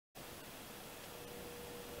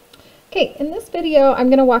Okay, in this video, I'm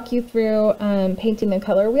going to walk you through painting the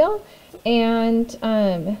color wheel, and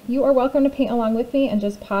you are welcome to paint along with me and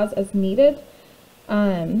just pause as needed.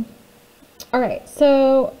 All right,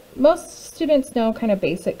 so most students know kind of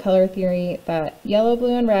basic color theory that yellow,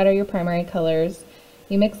 blue, and red are your primary colors.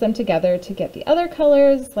 You mix them together to get the other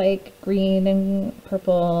colors like green and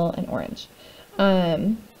purple and orange.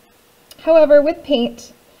 However, with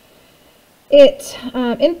paint,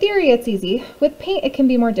 in theory, it's easy. With paint, it can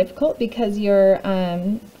be more difficult because you're,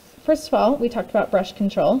 first of all, we talked about brush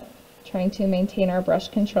control, trying to maintain our brush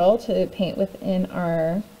control to paint within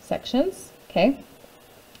our sections, okay?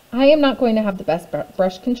 I am not going to have the best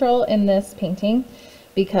brush control in this painting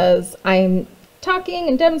because I'm talking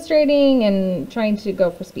and demonstrating and trying to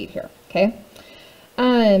go for speed here, okay?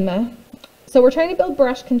 So we're trying to build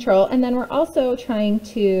brush control, and then we're also trying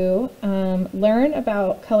to learn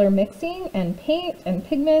about color mixing and paint and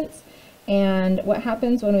pigments and what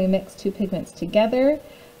happens when we mix two pigments together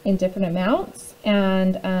in different amounts,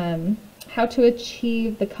 and how to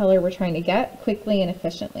achieve the color we're trying to get quickly and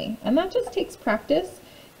efficiently. And that just takes practice,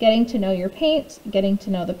 getting to know your paint, getting to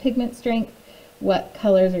know the pigment strength, what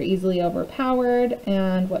colors are easily overpowered,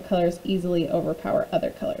 and what colors easily overpower other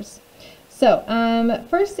colors. So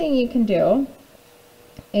first thing you can do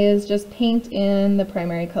is just paint in the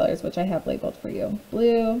primary colors, which I have labeled for you: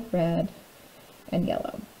 blue, red, and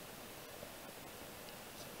yellow.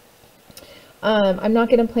 I'm not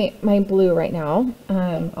going to paint my blue right now.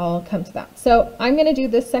 I'll come to that. So I'm going to do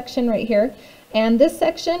this section right here. And this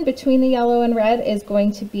section between the yellow and red is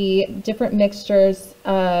going to be different mixtures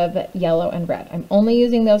of yellow and red. I'm only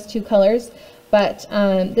using those two colors. But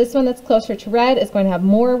this one that's closer to red is going to have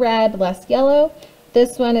more red, less yellow.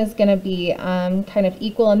 This one is going to be kind of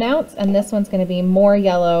equal amounts, and this one's going to be more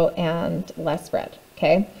yellow and less red,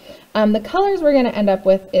 okay? The colors we're going to end up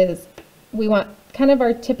with is, we want kind of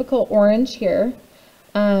our typical orange here,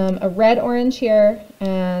 a red orange here,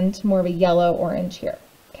 and more of a yellow orange here,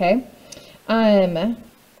 okay?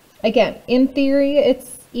 Again, in theory,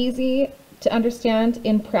 it's easy to understand.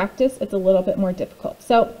 In practice, it's a little bit more difficult.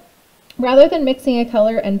 So rather than mixing a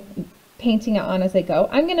color and painting it on as I go,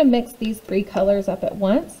 I'm going to mix these three colors up at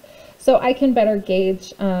once so I can better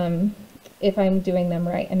gauge if I'm doing them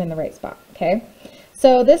right and in the right spot, okay?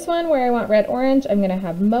 So this one where I want red orange, I'm going to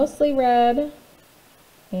have mostly red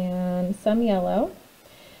and some yellow.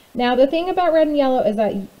 Now the thing about red and yellow is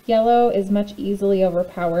that yellow is much easily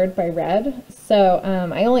overpowered by red. So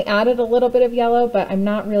I only added a little bit of yellow, but I'm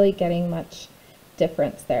not really getting much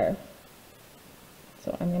difference there.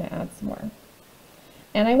 So I'm going to add some more.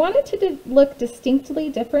 And I want it to look distinctly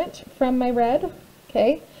different from my red,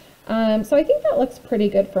 okay? So I think that looks pretty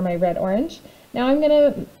good for my red-orange. Now I'm going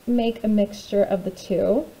to make a mixture of the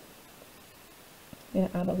two. I'm going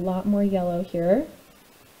to add a lot more yellow here.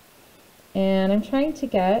 And I'm trying to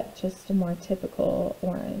get just a more typical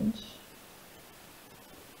orange.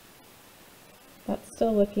 That's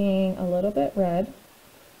still looking a little bit red.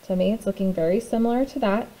 To me, it's looking very similar to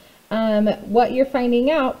that. What you're finding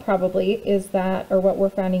out probably is that, or what we're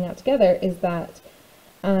finding out together, is that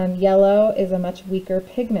yellow is a much weaker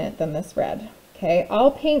pigment than this red. Okay,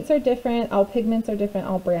 all paints are different, all pigments are different,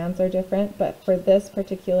 all brands are different, but for this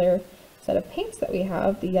particular set of paints that we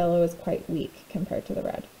have, the yellow is quite weak compared to the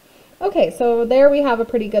red. Okay, so there we have a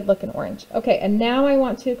pretty good looking orange. Okay, and now I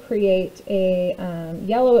want to create a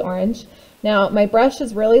yellow orange. Now my brush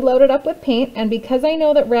is really loaded up with paint, and because I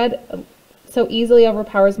know that red so easily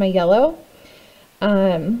overpowers my yellow,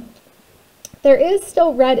 there is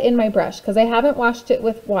still red in my brush because I haven't washed it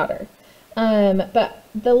with water. But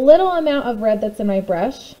the little amount of red that's in my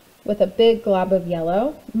brush with a big glob of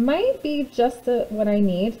yellow might be just what I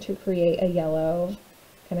need to create a yellow,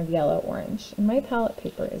 kind of yellow-orange. And my palette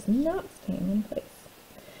paper is not staying in place.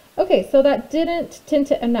 Okay, so that didn't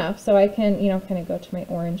tint it enough, so I can, kind of go to my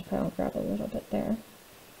orange pile and grab a little bit there.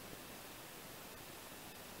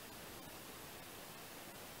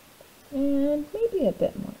 And maybe a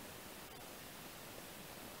bit more.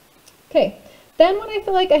 Okay, then when I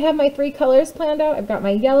feel like I have my three colors planned out, I've got my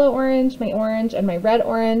yellow orange, and my red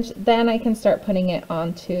orange, then I can start putting it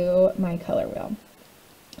onto my color wheel.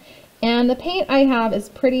 And the paint I have is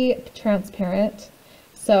pretty transparent,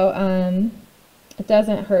 so it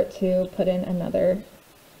doesn't hurt to put in another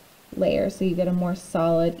layer so you get a more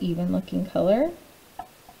solid, even looking color,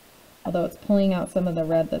 although it's pulling out some of the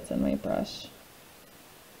red that's in my brush.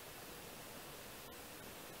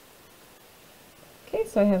 Okay,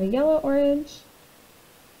 so I have a yellow orange.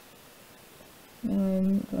 Now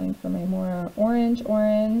I'm going for my more orange.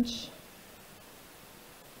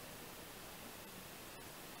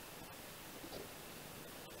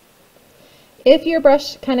 If your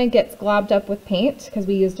brush kind of gets globbed up with paint, because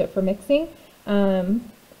we used it for mixing,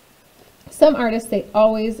 some artists, they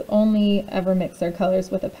always only ever mix their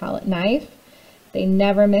colors with a palette knife. They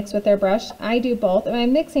never mix with their brush. I do both. If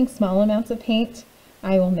I'm mixing small amounts of paint,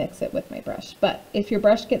 I will mix it with my brush. But if your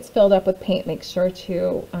brush gets filled up with paint, make sure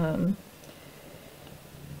to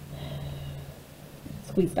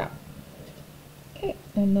squeeze it out. Okay,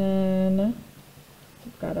 and then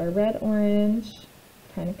we've got our red, orange,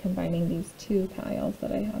 kind of combining these two piles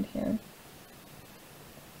that I had here.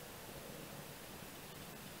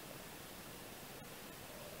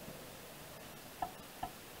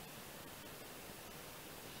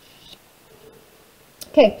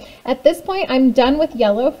 Okay, at this point I'm done with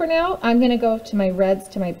yellow for now. I'm going to go to my reds,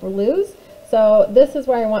 to my blues. So this is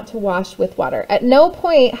where I want to wash with water. At no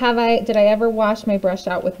point did I ever wash my brush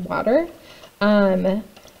out with water.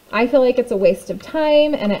 I feel like it's a waste of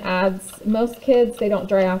time, and it adds, most kids, they don't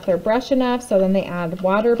dry off their brush enough, so then they add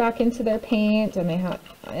water back into their paint,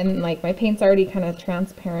 and like my paint's already kind of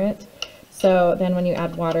transparent. So then when you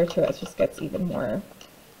add water to it, it just gets even more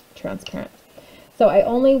transparent. So I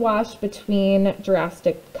only wash between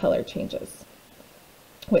drastic color changes,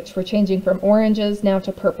 which we're changing from oranges now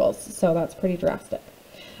to purples, so that's pretty drastic.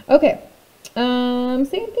 Okay, same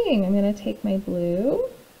thing. I'm going to take my blue.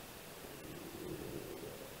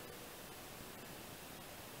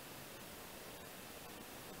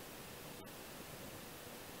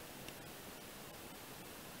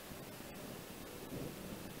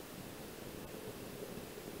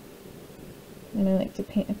 And I like to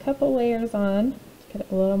paint a couple layers on to get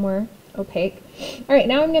it a little more opaque. All right,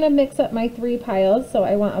 now I'm going to mix up my three piles. So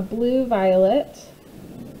I want a blue violet,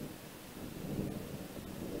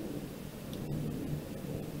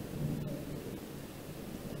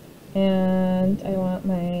 and I want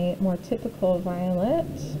my more typical violet.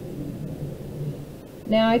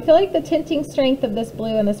 Now I feel like the tinting strength of this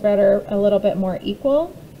blue and this red are a little bit more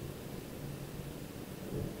equal.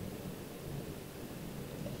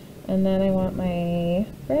 And then I want my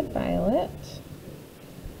red violet.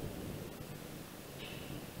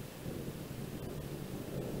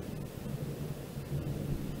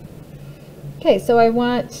 Okay, so I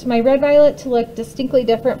want my red violet to look distinctly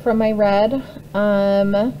different from my red.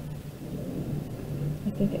 I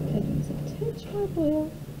think it could use a tinge more blue.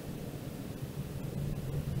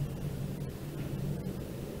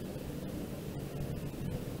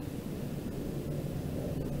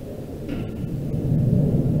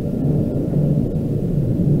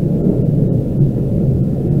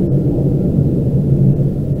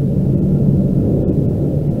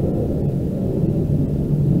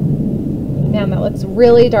 Man, that looks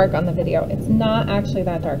really dark on the video. It's not actually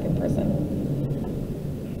that dark in person.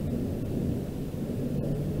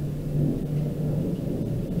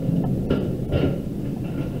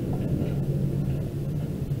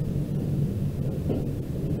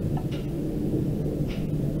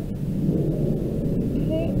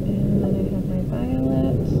 Okay, and then I have my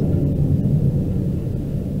violet.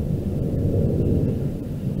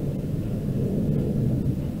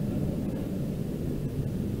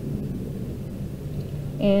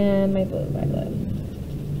 And my blue violet. A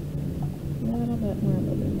little bit more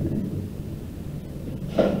blue here.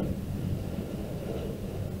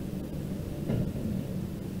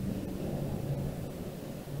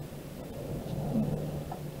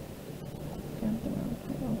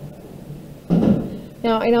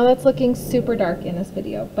 Now I know that's looking super dark in this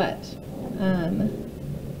video, but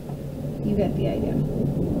you get the idea.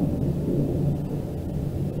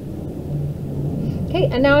 Okay,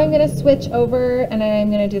 and now I'm going to switch over and I'm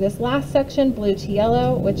going to do this last section, blue to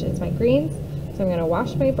yellow, which is my greens. So I'm going to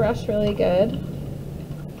wash my brush really good.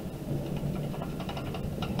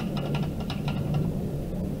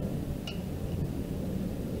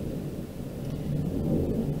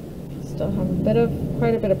 Still have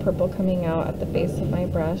quite a bit of purple coming out at the base of my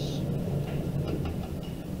brush.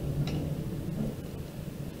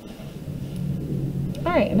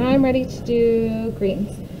 All right, now I'm ready to do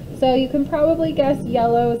greens. So you can probably guess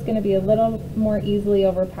yellow is going to be a little more easily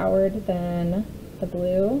overpowered than the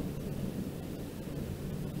blue.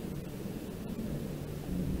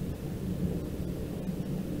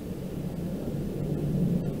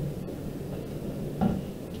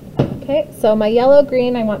 Okay, so my yellow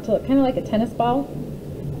green I want to look kind of like a tennis ball.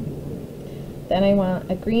 Then I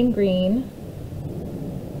want a green green,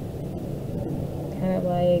 kind of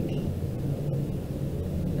like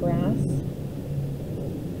grass.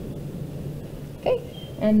 Okay,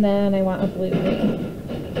 and then I want a blue green.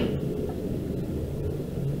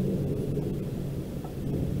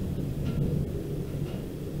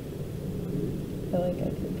 I feel like I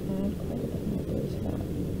could add quite a bit more blue to that.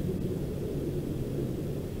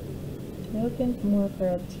 you're looking more for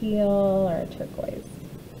a teal or a turquoise.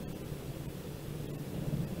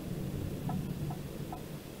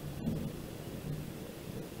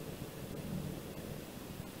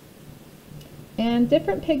 And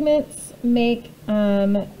different pigments make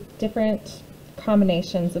different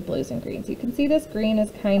combinations of blues and greens. You can see this green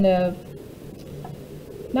is kind of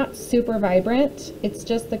not super vibrant. It's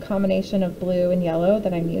just the combination of blue and yellow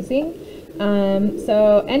that I'm using.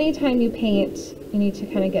 So anytime you paint, you need to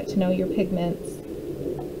kind of get to know your pigments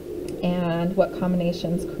and what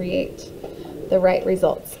combinations create the right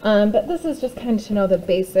results. But this is just kind of to know the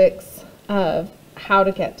basics of how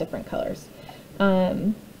to get different colors.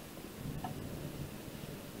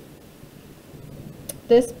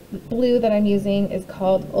 This blue that I'm using is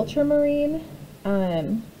called Ultramarine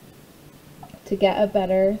to get a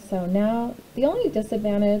better. So now the only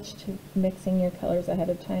disadvantage to mixing your colors ahead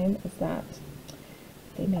of time is that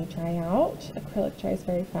they may dry out. Acrylic dries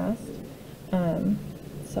very fast.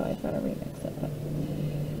 So I've got to remix it. But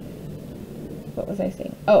what was I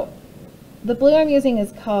saying? Oh, the blue I'm using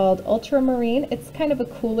is called Ultramarine. It's kind of a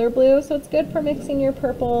cooler blue, so it's good for mixing your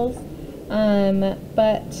purples.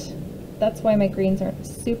 But that's why my greens aren't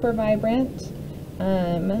super vibrant.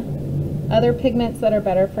 Other pigments that are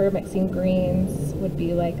better for mixing greens would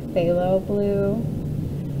be like phthalo blue.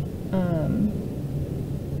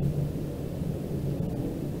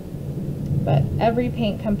 But every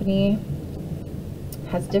paint company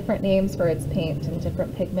has different names for its paint and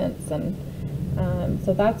different pigments, and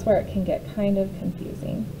so that's where it can get kind of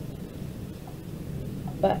confusing.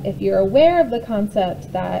 But if you're aware of the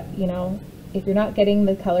concept that, you know, if you're not getting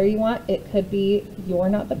the color you want, it could be you're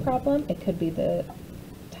not the problem. It could be the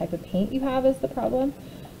type of paint you have is the problem.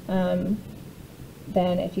 Then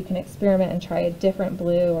if you can experiment and try a different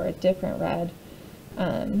blue or a different red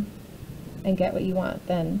and get what you want,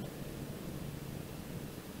 then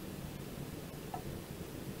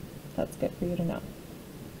that's good for you to know.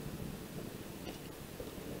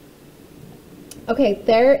 Okay,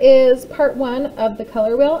 there is part 1 of the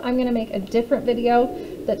color wheel. I'm going to make a different video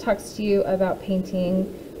that talks to you about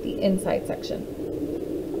painting the inside section.